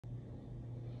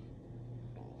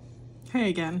Hey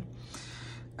again.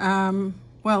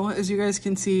 Well, as you guys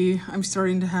can see, I'm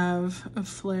starting to have a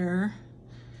flare.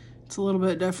 It's a little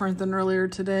bit different than earlier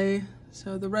today.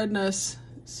 So the redness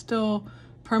is still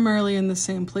primarily in the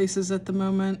same places at the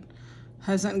moment.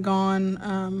 Hasn't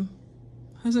gone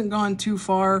too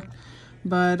far,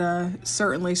 but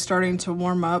certainly starting to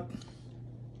warm up.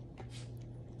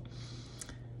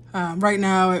 Right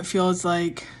now it feels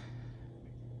like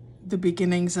the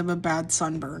beginnings of a bad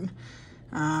sunburn.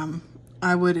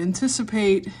 I would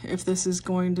anticipate, if this is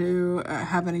going to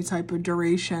have any type of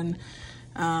duration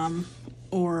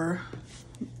or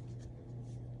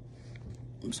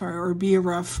be a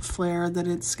rough flare, that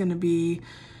it's going to be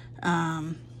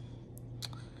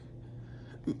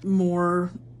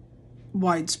more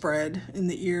widespread in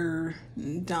the ear,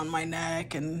 down my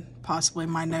neck, and possibly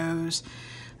my nose.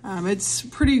 It's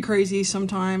pretty crazy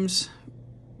sometimes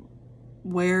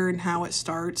where and how it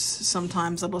starts.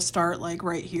 Sometimes it'll start like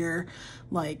right here,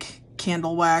 like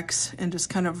candle wax, and just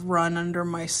kind of run under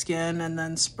my skin and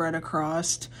then spread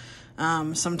across.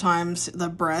 Sometimes the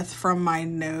breath from my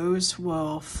nose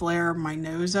will flare my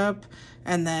nose up,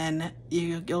 and then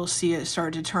you'll see it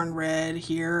start to turn red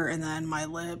here, and then my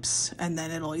lips, and then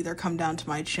it'll either come down to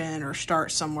my chin or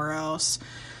start somewhere else.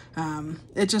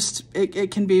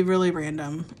 It can be really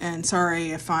random, and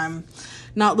sorry if I'm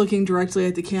not looking directly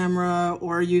at the camera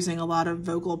or using a lot of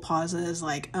vocal pauses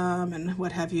like and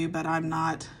what have you, but I'm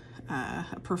not a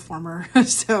performer,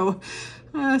 so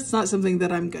it's not something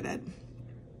that I'm good at.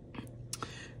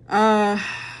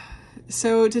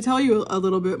 So to tell you a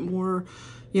little bit more,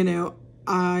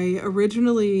 I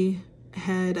originally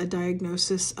had a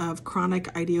diagnosis of chronic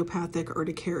idiopathic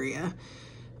urticaria.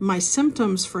 My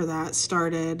symptoms for that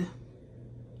started,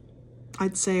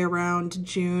 I'd say, around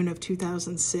June of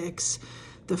 2006.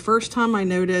 The first time I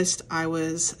noticed, I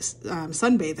was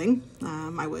sunbathing.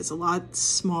 I was a lot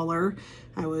smaller.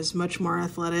 I was much more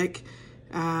athletic,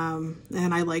 and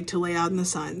I like to lay out in the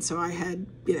sun. So I had,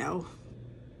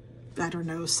 I don't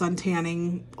know, sun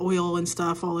tanning oil and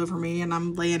stuff all over me, and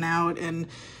I'm laying out, and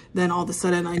then all of a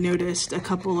sudden I noticed a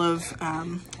couple of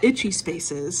itchy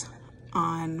spaces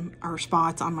or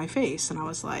spots on my face, and I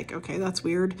was like, okay, that's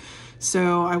weird.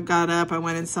 So I got up, I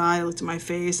went inside, I looked at my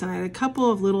face, and I had a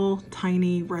couple of little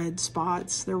tiny red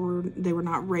spots. They were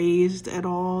not raised at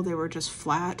all, they were just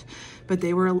flat, but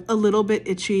they were a little bit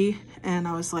itchy, and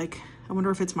I was like, I wonder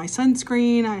if it's my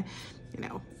sunscreen.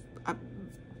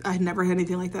 I had never had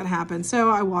anything like that happen, so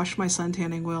I washed my sun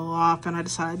tanning oil off, and I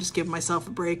decided to just give myself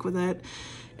a break with it.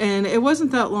 And it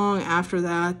wasn't that long after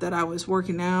that I was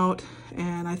working out,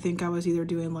 and I think I was either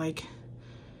doing like,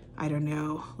 I don't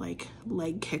know, like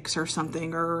leg kicks or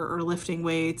something, or lifting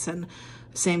weights, and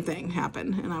same thing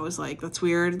happened. And I was like, that's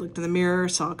weird. Looked in the mirror,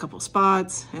 saw a couple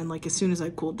spots, and like as soon as I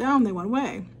cooled down, they went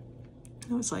away.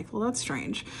 I was like, well, that's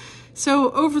strange. So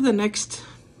over the next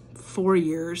 4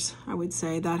 years, I would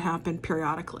say, that happened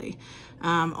periodically,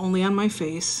 only on my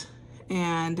face,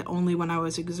 and only when I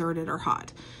was exerted or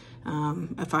hot.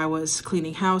 If I was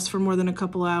cleaning house for more than a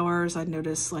couple hours, I'd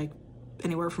notice like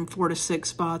anywhere from 4 to 6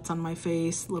 spots on my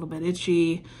face, a little bit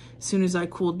itchy. As soon as I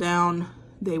cooled down,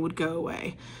 they would go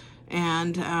away.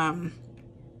 And,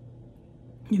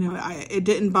 it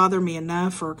didn't bother me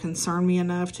enough or concern me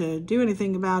enough to do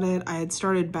anything about it. I had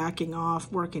started backing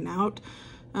off working out.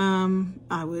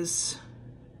 I was,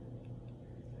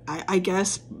 I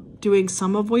guess, doing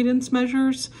some avoidance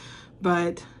measures,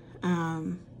 but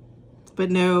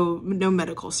no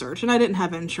medical search. And I didn't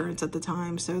have insurance at the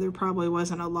time, so there probably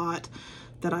wasn't a lot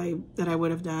that I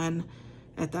would have done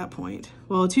at that point.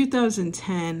 Well, in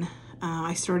 2010,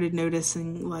 I started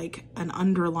noticing like an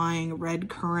underlying red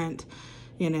current,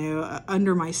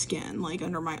 under my skin, like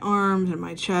under my arms and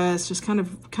my chest, just kind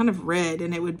of red.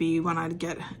 And it would be when I'd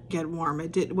get warm.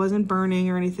 It wasn't burning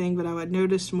or anything, but I would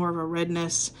notice more of a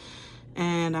redness,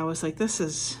 and I was like, this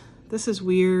is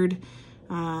weird.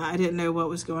 I didn't know what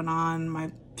was going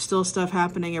on. Still stuff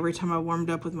happening every time I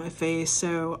warmed up with my face.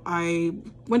 So I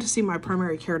went to see my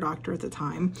primary care doctor at the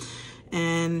time,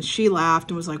 and she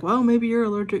laughed and was like, well, maybe you're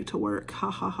allergic to work,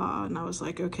 ha ha ha. And I was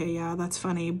like, okay, yeah, that's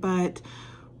funny, but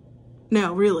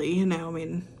no, really,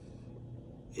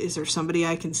 is there somebody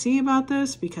I can see about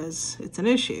this? Because it's an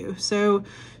issue. So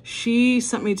she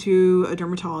sent me to a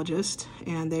dermatologist,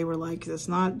 and they were like, it's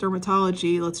not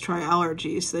dermatology, let's try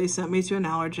allergies. So they sent me to an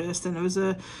allergist, and it was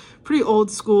a pretty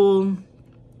old school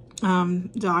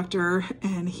doctor,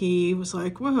 and he was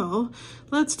like, well,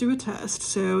 let's do a test.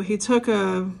 So he took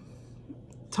a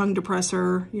tongue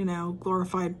depressor,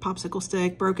 glorified popsicle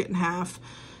stick, broke it in half,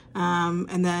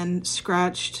 and then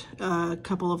scratched a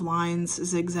couple of lines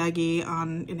zigzaggy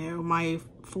on, my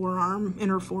forearm,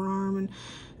 inner forearm,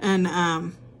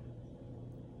 and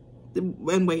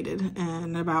waited.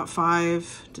 And about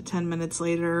 5 to 10 minutes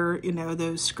later, you know,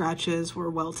 those scratches were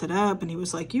welted up, and he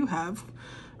was like, you have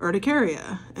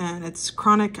urticaria, and it's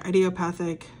chronic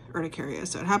idiopathic urticaria.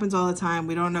 So it happens all the time.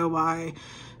 We don't know why,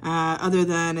 other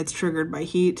than it's triggered by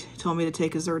heat. He told me to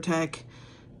take a Zyrtec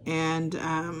and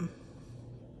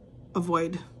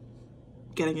avoid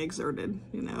getting exerted,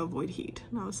 you know, avoid heat.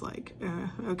 And I was like,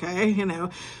 okay, you know.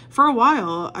 For a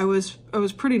while, I was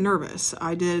pretty nervous.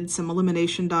 I did some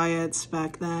elimination diets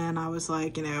back then. I was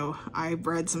like, you know, I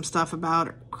read some stuff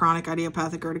about chronic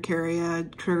idiopathic urticaria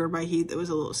triggered by heat that was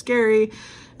a little scary.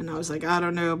 And I was like, I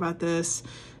don't know about this.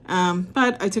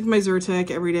 But I took my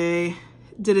Zyrtec every day.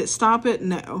 Did it stop it?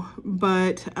 No.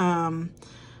 But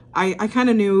I kind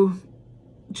of knew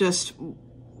just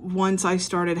once I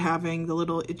started having the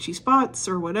little itchy spots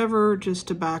or whatever, just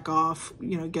to back off,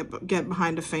 you know, get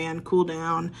behind a fan, cool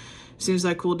down. As soon as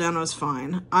I cooled down, I was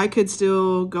fine. I could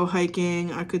still go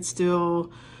hiking. I could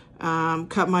still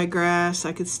cut my grass.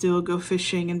 I could still go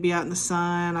fishing and be out in the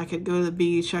sun. I could go to the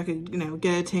beach. I could, you know,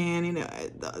 get a tan. You know,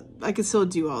 I could still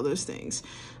do all those things.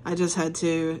 I just had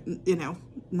to, you know,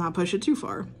 not push it too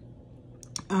far.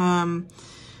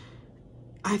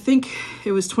 I think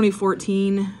it was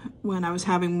 2014 when I was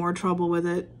having more trouble with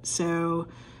it. So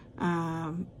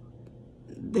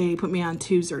they put me on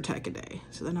 2 Zyrtec a day.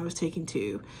 So then I was taking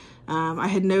 2. I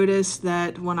had noticed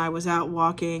that when I was out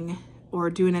walking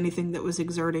or doing anything that was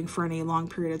exerting for any long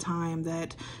period of time,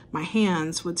 that my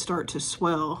hands would start to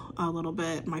swell a little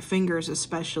bit. My fingers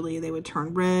especially, they would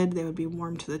turn red. They would be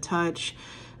warm to the touch.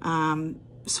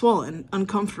 Swollen,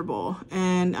 uncomfortable.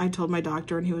 And I told my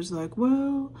doctor, and he was like,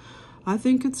 well, I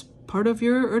think it's part of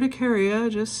your urticaria.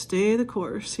 Just stay the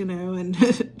course, you know, and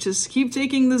just keep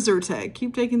taking the Zyrtec.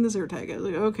 Keep taking the Zyrtec. I was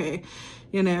like, okay,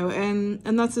 you know, and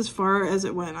that's as far as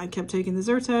it went. I kept taking the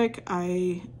Zyrtec.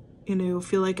 I, you know,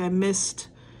 feel like I missed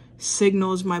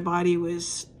signals my body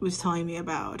was telling me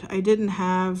about. I didn't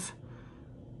have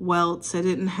welts. I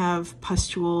didn't have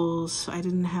pustules. I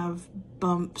didn't have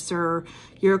bumps or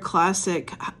your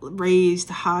classic raised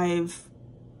hive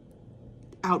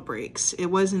outbreaks. It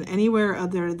wasn't anywhere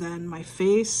other than my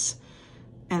face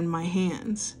and my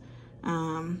hands.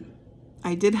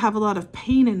 I did have a lot of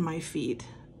pain in my feet,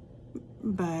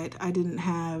 but I didn't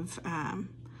have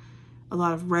a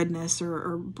lot of redness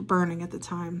or burning at the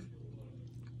time.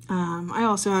 I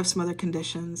also have some other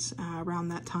conditions around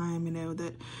that time, you know,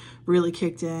 that really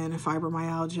kicked in.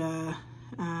 Fibromyalgia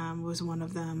was one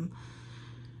of them.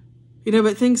 You know,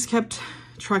 but things kept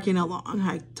trucking along.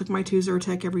 I took my 2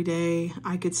 Zyrtec every day.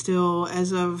 I could still,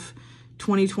 as of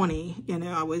 2020, you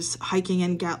know, I was hiking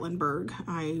in Gatlinburg.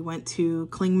 I went to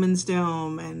Klingman's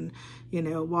Dome and, you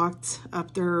know, walked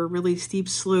up their really steep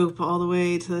slope all the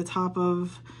way to the top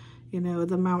of, you know,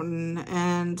 the mountain.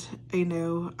 And, you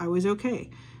know, I was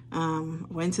okay.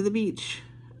 Went to the beach,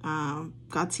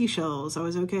 got seashells. I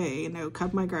was okay, you know,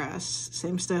 cut my grass,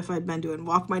 same stuff I'd been doing,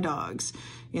 walk my dogs,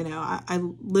 you know, I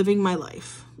living my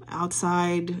life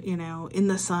outside, you know, in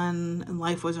the sun, and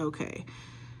life was okay.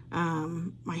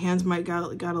 My hands might got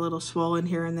a little swollen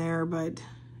here and there, but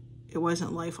it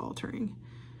wasn't life altering.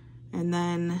 And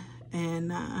then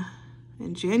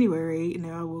in January, you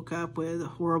know, I woke up with a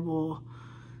horrible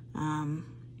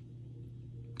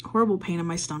pain in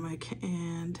my stomach.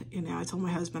 And, you know, I told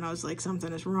my husband, I was like,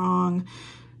 something is wrong.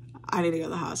 I need to go to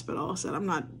the hospital. I said, I'm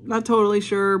not totally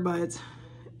sure, but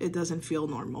it doesn't feel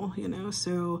normal, you know?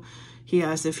 So he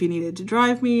asked if he needed to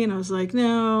drive me, and I was like,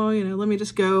 no, you know, let me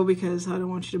just go, because I don't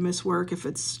want you to miss work if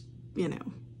it's, you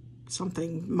know,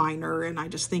 something minor and I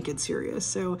just think it's serious.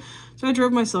 So I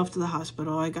drove myself to the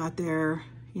hospital. I got there,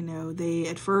 you know, they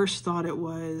at first thought it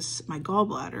was my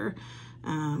gallbladder.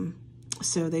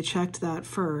 So they checked that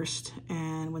first,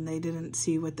 and when they didn't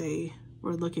see what they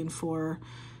were looking for,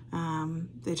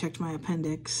 they checked my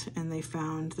appendix, and they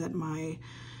found that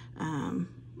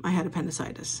I had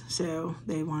appendicitis. So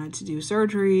they wanted to do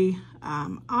surgery.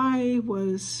 I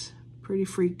was pretty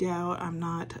freaked out. I'm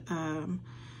not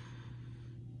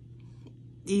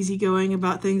easygoing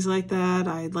about things like that.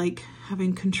 I like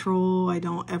having control. I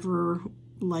don't ever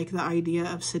like the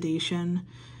idea of sedation.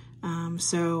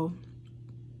 So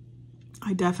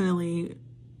I definitely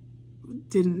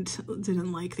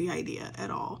didn't like the idea at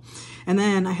all. And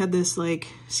then I had this like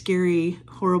scary,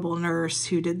 horrible nurse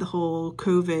who did the whole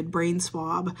COVID brain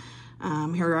swab.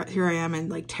 Here I am in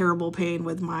like terrible pain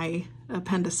with my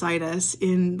appendicitis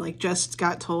in, like, just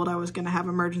got told I was going to have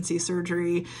emergency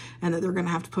surgery and that they're going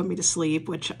to have to put me to sleep,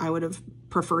 which I would have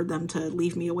preferred them to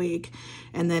leave me awake.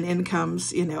 And then in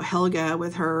comes, you know, Helga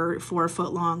with her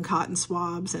 4-foot-long cotton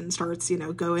swabs and starts, you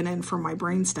know, going in for my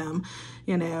brainstem,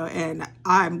 you know, and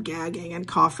I'm gagging and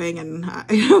coughing, and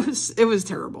it was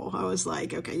terrible. I was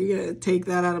like, okay, you're going to take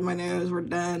that out of my nose. We're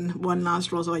done. One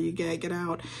nostril is all you get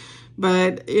out.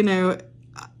 But, you know,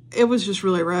 it was just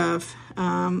really rough.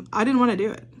 I didn't want to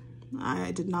do it.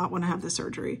 I did not want to have the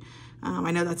surgery.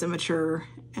 I know that's immature,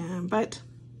 but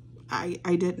I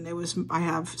didn't. I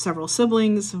have several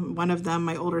siblings. One of them,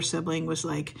 my older sibling, was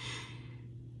like,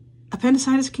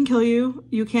 appendicitis can kill you.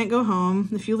 You can't go home.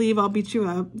 If you leave, I'll beat you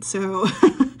up. So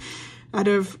out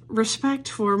of respect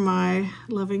for my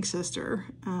loving sister,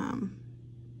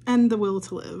 and the will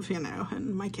to live, you know,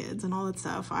 and my kids and all that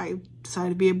stuff, I decided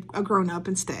to be a grown-up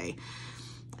and stay.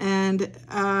 And,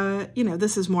 you know,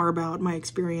 this is more about my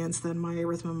experience than my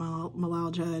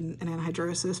erythromelalgia and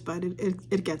anhidrosis, but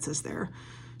it gets us there.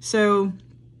 So,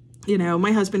 you know,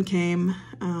 my husband came.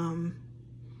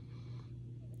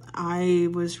 I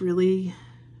was really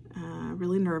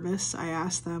nervous. I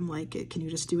asked them, like, can you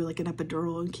just do like an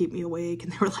epidural and keep me awake?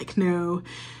 And they were like, no.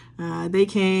 They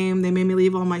came, they made me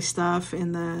leave all my stuff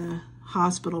in the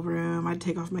hospital room. I'd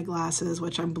take off my glasses,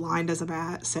 which I'm blind as a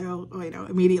bat. So, you know,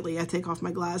 immediately I take off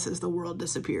my glasses, the world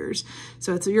disappears.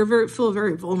 So feel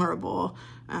very vulnerable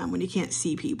when you can't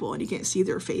see people and you can't see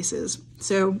their faces.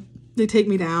 So they take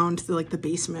me down to the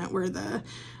basement where the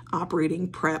operating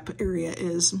prep area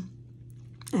is,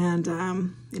 and,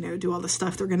 you know, do all the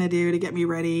stuff they're going to do to get me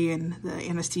ready. And the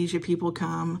anesthesia people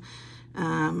come.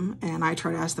 And I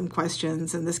try to ask them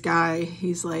questions, and this guy,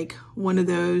 he's like one of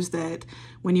those that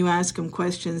when you ask them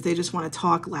questions, they just want to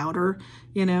talk louder,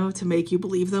 you know, to make you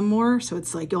believe them more. So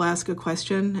it's like, you'll ask a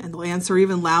question and they'll answer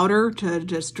even louder to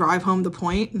just drive home the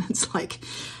point. And it's like,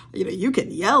 you know, you can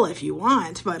yell if you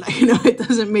want, but, you know, it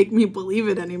doesn't make me believe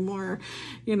it anymore,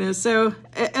 you know. So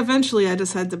eventually I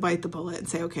just had to bite the bullet and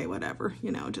say, okay, whatever,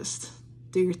 you know, just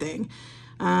do your thing.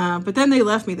 But then they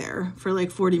left me there for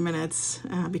like 40 minutes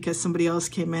because somebody else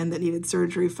came in that needed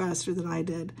surgery faster than I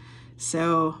did.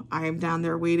 So I'm down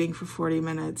there waiting for 40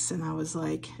 minutes, and I was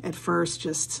like, at first,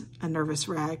 just a nervous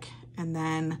wreck. And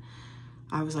then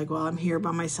I was like, well, I'm here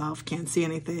by myself, can't see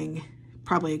anything,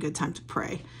 probably a good time to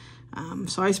pray.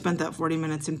 So I spent that 40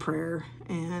 minutes in prayer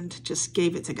and just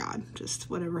gave it to God. Just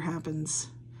whatever happens,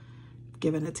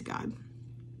 giving it to God.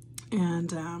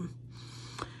 And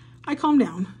I calmed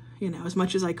down, you know, as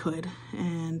much as I could.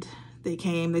 And they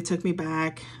came, they took me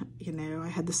back, you know, I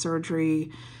had the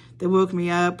surgery. They woke me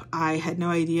up. I had no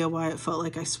idea why it felt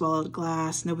like I swallowed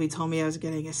glass. Nobody told me I was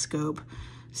getting a scope.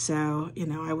 So, you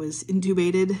know, I was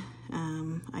intubated,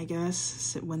 I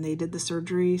guess, when they did the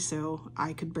surgery. So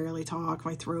I could barely talk.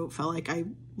 My throat felt like I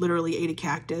literally ate a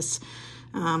cactus.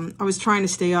 I was trying to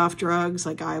stay off drugs.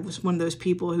 Like, I was one of those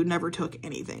people who never took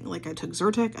anything. Like, I took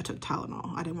Zyrtec, I took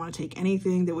Tylenol. I didn't want to take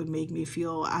anything that would make me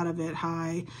feel out of it,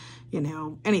 high, you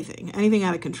know, anything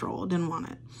out of control. Didn't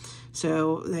want it.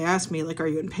 So they asked me, like, are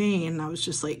you in pain? And I was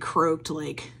just like croaked,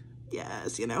 like,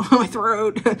 yes, you know, my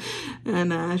throat.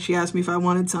 And she asked me if I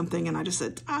wanted something, and I just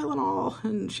said Tylenol.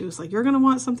 And she was like, you're going to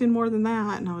want something more than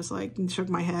that. And I was like, and shook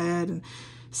my head. And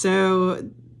so,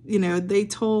 you know, they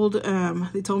told me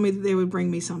that they would bring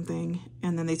me something,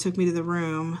 and then they took me to the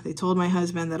room. They told my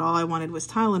husband that all I wanted was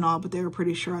Tylenol, but they were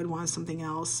pretty sure I'd want something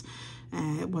else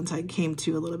once I came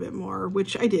to a little bit more,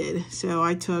 which I did. So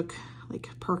I took like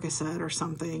Percocet or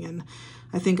something, and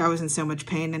I think I was in so much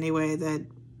pain anyway that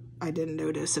I didn't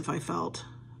notice if I felt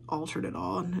altered at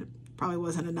all, and it probably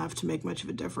wasn't enough to make much of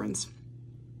a difference.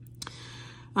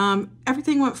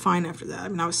 Everything went fine after that. I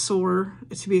mean, I was sore,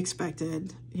 to be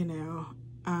expected, you know,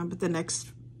 but the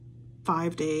next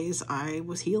 5 days I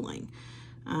was healing.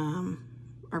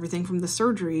 Everything from the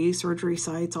surgery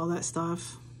sites, all that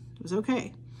stuff was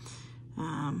okay.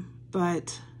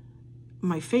 But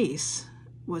my face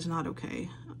was not okay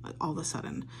all of a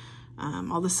sudden.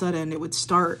 All of a sudden it would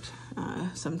start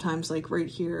sometimes like right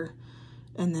here,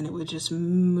 and then it would just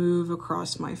move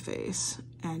across my face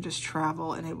and just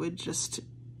travel, and it would just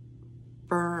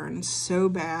burn so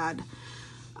bad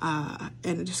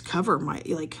and just cover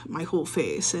my whole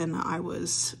face. And I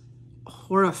was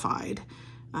horrified.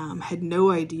 Had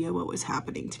no idea what was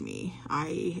happening to me.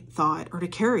 I thought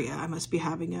urticaria, I must be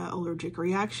having an allergic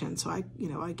reaction. So I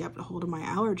got a hold of my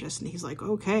allergist, and he's like,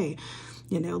 okay,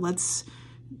 you know, let's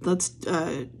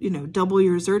you know, double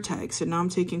your Zyrtec. So now I'm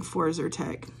taking 4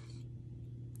 Zyrtec.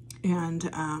 And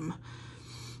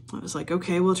I was like,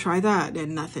 okay, we'll try that.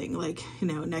 And nothing. Like, you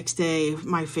know, next day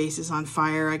my face is on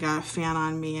fire. I got a fan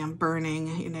on me. I'm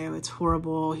burning. You know, it's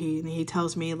horrible. He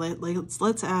tells me,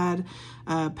 let's add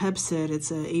Pepcid.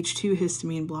 It's a H2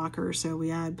 histamine blocker. So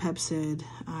we add Pepcid,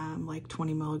 like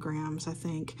 20 milligrams, I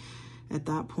think, at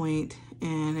that point,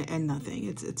 and nothing.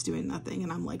 It's doing nothing.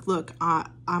 And I'm like, look,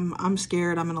 I'm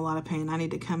scared. I'm in a lot of pain. I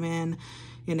need to come in.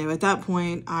 You know, at that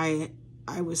point, I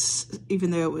was,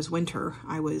 even though it was winter,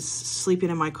 I was sleeping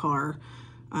in my car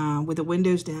with the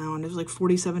windows down. It was like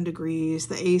 47 degrees.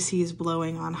 The AC is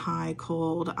blowing on high,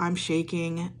 cold. I'm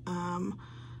shaking.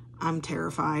 I'm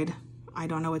terrified. I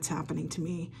don't know what's happening to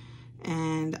me.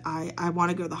 And I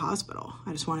want to go to the hospital.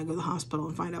 I just want to go to the hospital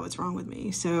and find out what's wrong with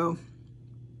me. So,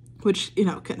 which, you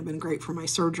know, couldn't have been great for my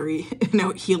surgery, you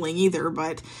know, healing either,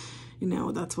 but, you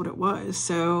know, that's what it was.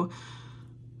 So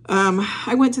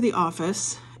I went to the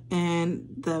office,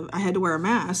 and I had to wear a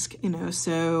mask, you know,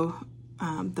 so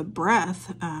the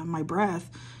breath, my breath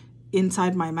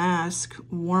inside my mask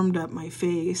warmed up my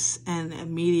face, and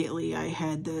immediately I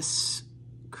had this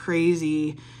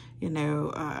crazy, you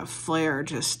know, flare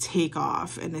just take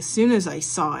off. And as soon as I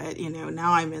saw it, you know,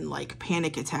 now I'm in like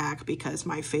panic attack because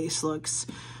my face looks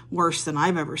worse than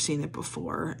I've ever seen it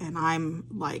before. And I'm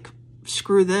like,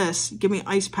 screw this, give me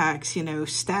ice packs, you know,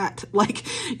 stat. Like,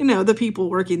 you know, the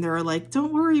people working there are like,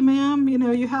 don't worry, ma'am, you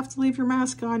know, you have to leave your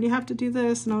mask on, you have to do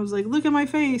this. And I was like, look at my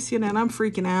face, you know, and I'm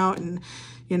freaking out. And,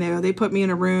 you know, they put me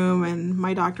in a room, and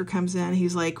my doctor comes in,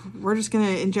 he's like, we're just going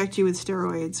to inject you with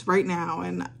steroids right now.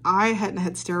 And I hadn't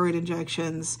had steroid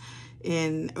injections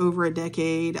in over a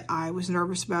decade. I was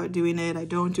nervous about doing it. I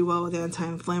don't do well with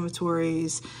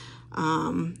anti-inflammatories.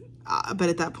 But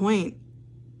at that point,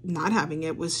 not having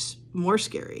it was more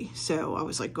scary. So I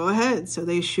was like, go ahead. So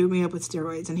they shoot me up with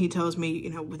steroids, and he tells me, you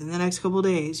know, within the next couple of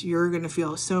days, you're going to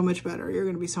feel so much better. You're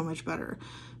going to be so much better.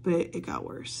 But it got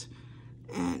worse.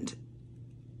 And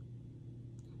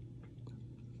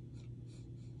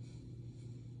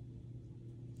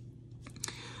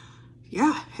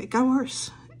yeah, it got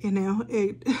worse. You know,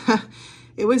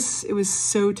 it was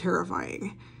so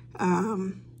terrifying.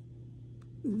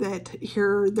 That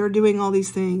here they're doing all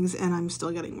these things and I'm still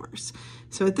getting worse.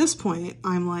 So at this point,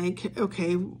 I'm like,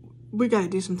 okay, we got to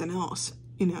do something else.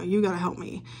 You know, you got to help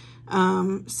me.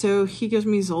 So he gives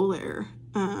me Xolair,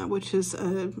 which is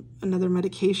another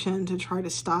medication to try to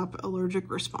stop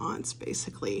allergic response,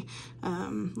 basically.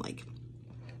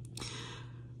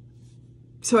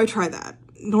 So I try that.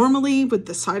 Normally, with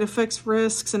the side effects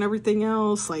risks and everything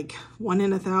else, like 1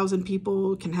 in 1,000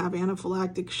 people can have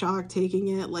anaphylactic shock taking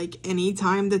it. Like any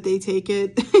time that they take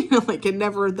it, you know, like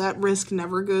that risk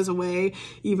never goes away,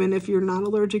 even if you're not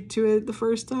allergic to it the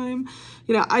first time.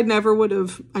 You know, I never would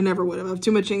have. I have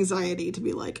too much anxiety to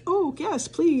be like, oh yes,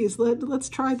 please, let's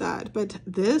try that. But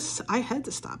this, I had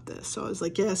to stop this. So I was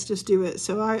like, yes, just do it.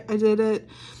 So I did it.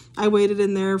 I waited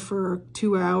in there for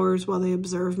 2 hours while they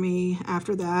observed me.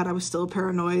 After that, I was still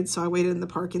paranoid, so I waited in the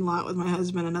parking lot with my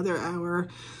husband another hour,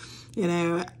 you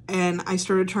know, and I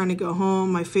started trying to go home.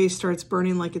 My face starts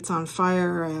burning like it's on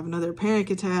fire. I have another panic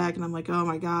attack, and I'm like, oh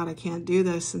my God, I can't do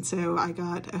this. And so I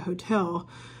got a hotel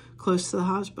close to the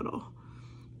hospital.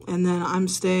 And then I'm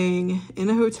staying in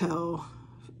a hotel,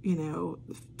 you know,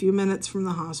 a few minutes from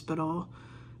the hospital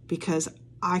because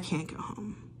I can't go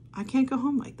home. I can't go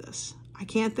home like this. I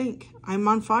can't think. I'm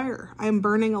on fire. I'm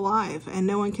burning alive, and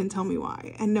no one can tell me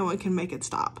why, and no one can make it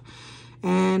stop.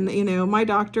 And, you know, my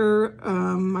doctor,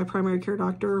 my primary care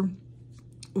doctor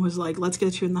was like, let's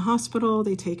get you in the hospital.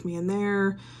 They take me in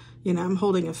there. You know, I'm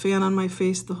holding a fan on my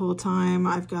face the whole time.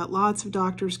 I've got lots of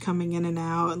doctors coming in and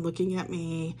out and looking at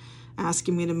me,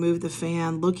 asking me to move the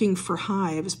fan, looking for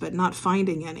hives, but not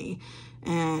finding any.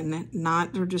 And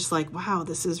they're just like, wow,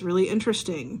 this is really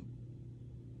interesting.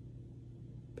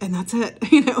 And that's it.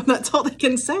 You know, that's all they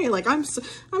can say. Like, I'm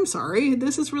sorry,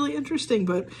 this is really interesting,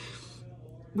 but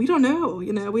we don't know,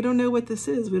 you know, we don't know what this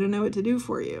is. We don't know what to do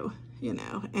for you, you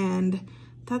know, and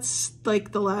that's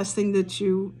like the last thing that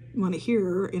you want to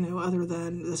hear, you know, other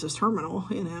than this is terminal,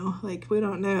 you know, like we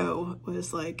don't know,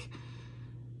 was like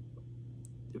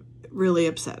really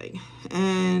upsetting.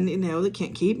 And, you know, they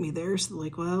can't keep me there. So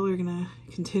like, well, we're going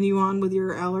to continue on with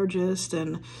your allergist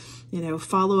and, you know,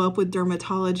 follow up with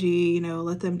dermatology, you know,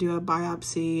 let them do a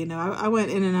biopsy. You know, I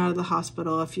went in and out of the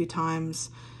hospital a few times.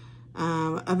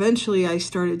 Eventually I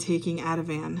started taking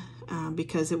Ativan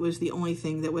because it was the only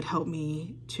thing that would help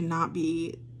me to not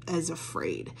be as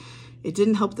afraid. It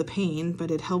didn't help the pain,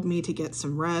 but it helped me to get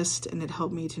some rest, and it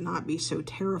helped me to not be so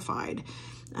terrified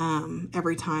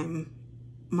every time,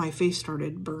 my face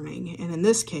started burning. And in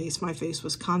this case, my face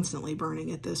was constantly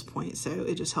burning at this point, so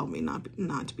it just helped me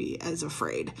not to be as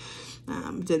afraid.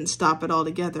 Didn't stop it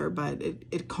altogether, but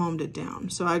it calmed it down.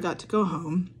 So I got to go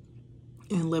home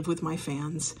and live with my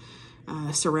fans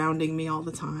surrounding me all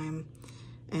the time.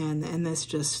 And this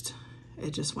just,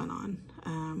 it just went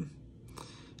on.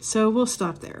 So we'll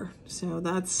stop there. So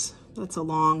that's a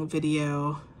long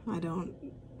video. I don't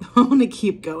want to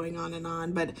keep going on and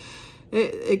on, but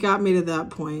it got me to that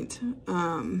point.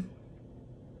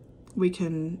 We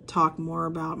can talk more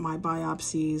about my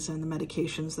biopsies and the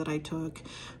medications that I took.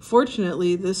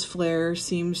 Fortunately, this flare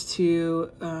seems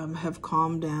to have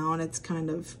calmed down. It's kind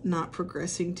of not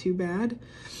progressing too bad.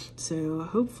 So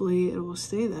hopefully it will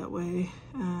stay that way.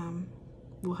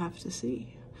 We'll have to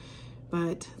see.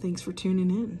 But thanks for tuning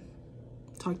in.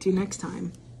 Talk to you next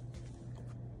time.